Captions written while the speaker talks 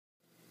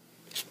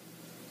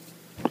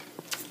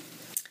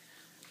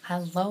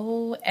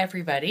Hello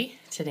everybody.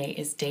 Today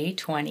is day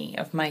 20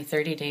 of my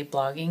 30-day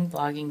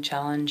blogging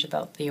challenge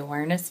about the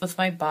awareness with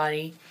my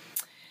body.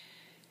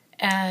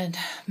 And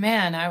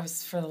man, I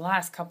was for the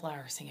last couple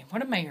hours thinking,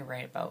 what am I going to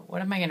write about?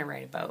 What am I going to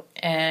write about?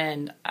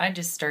 And I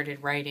just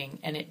started writing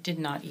and it did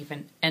not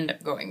even end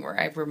up going where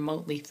I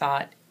remotely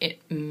thought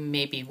it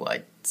maybe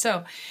would.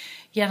 So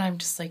yet I'm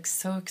just like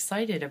so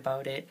excited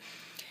about it.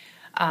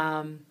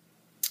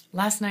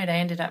 Last night I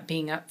ended up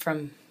being up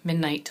from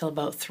midnight till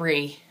about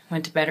 3.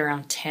 Went to bed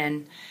around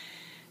 10,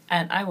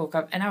 and I woke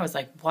up and I was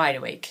like wide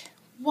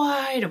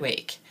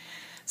awake.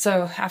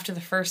 So after the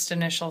first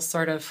initial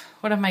sort of,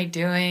 what am I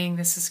doing?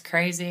 This is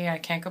crazy. I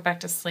can't go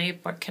back to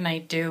sleep. What can I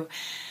do?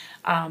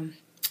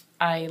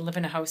 I live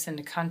in a house in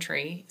the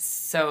country,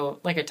 so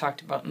like I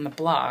talked about in the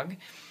blog,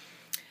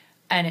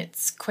 and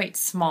it's quite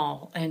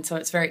small, and so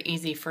it's very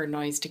easy for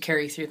noise to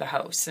carry through the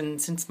house.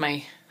 And since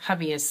my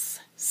hubby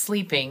is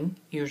sleeping,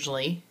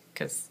 usually,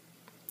 because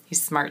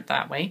he's smart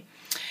that way,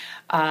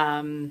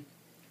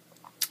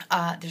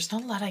 there's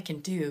not a lot I can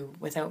do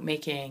without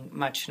making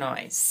much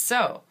noise.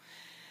 So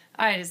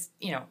I just,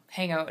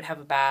 hang out, have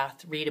a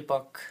bath, read a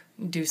book,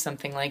 do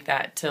something like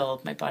that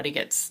till my body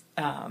gets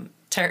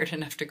tired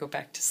enough to go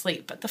back to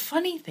sleep. But the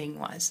funny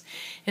thing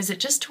is that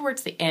just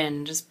towards the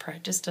end,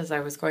 just as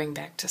I was going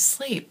back to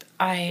sleep,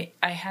 I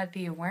had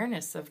the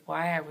awareness of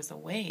why I was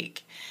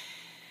awake.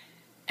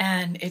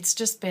 And it's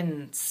just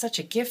been such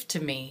a gift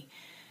to me.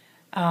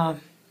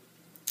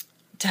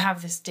 To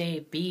have this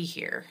day be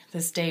here,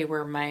 this day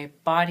where my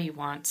body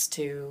wants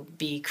to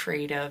be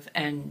creative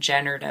and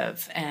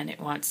generative, and it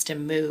wants to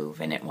move,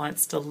 and it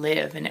wants to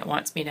live, and it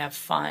wants me to have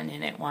fun,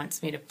 and it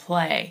wants me to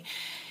play.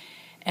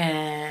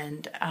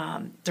 And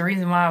the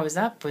reason why I was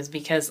up was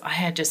because I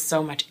had just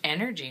so much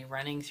energy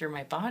running through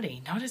my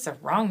body, not as a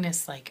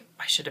wrongness like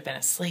I should have been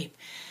asleep,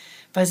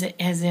 but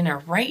as in a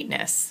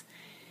rightness.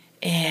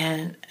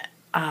 And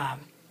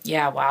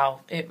yeah,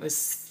 wow, it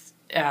was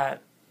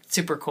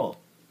super cool.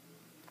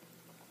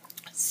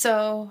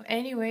 So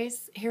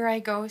anyways, here I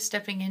go,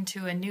 stepping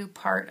into a new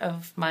part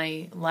of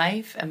my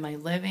life and my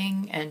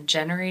living and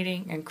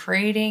generating and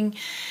creating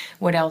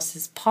what else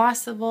is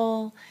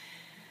possible.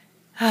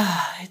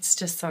 It's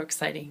just so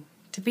exciting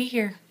to be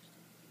here.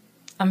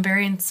 I'm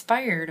very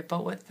inspired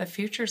about what the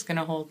future is going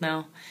to hold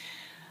now.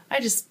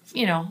 I just,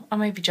 I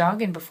might be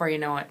jogging before you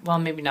know it. Well,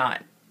 maybe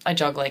not. I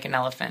jog like an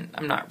elephant.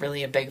 I'm not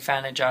really a big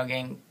fan of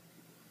jogging,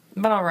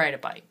 but I'll ride a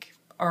bike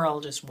or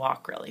I'll just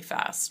walk really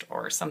fast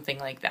or something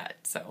like that.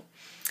 So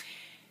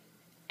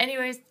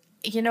anyways,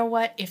 you know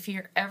what? If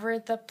you're ever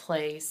at the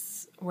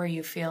place where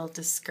you feel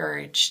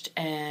discouraged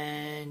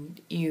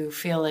and you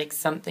feel like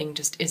something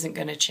just isn't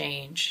going to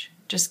change,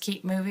 just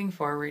keep moving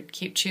forward,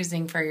 keep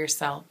choosing for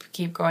yourself,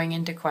 keep going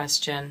into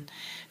question.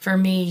 For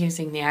me,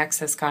 using the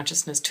Access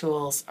Consciousness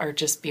tools are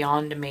just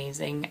beyond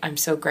amazing. I'm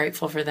so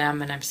grateful for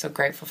them, and I'm so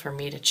grateful for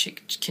me to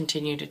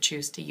continue to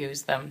choose to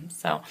use them.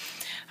 So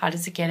how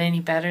does it get any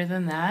better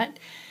than that?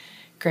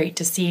 Great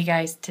to see you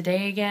guys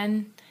today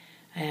again.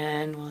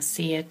 And we'll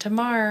see you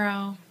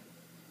tomorrow.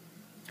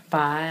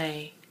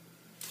 Bye.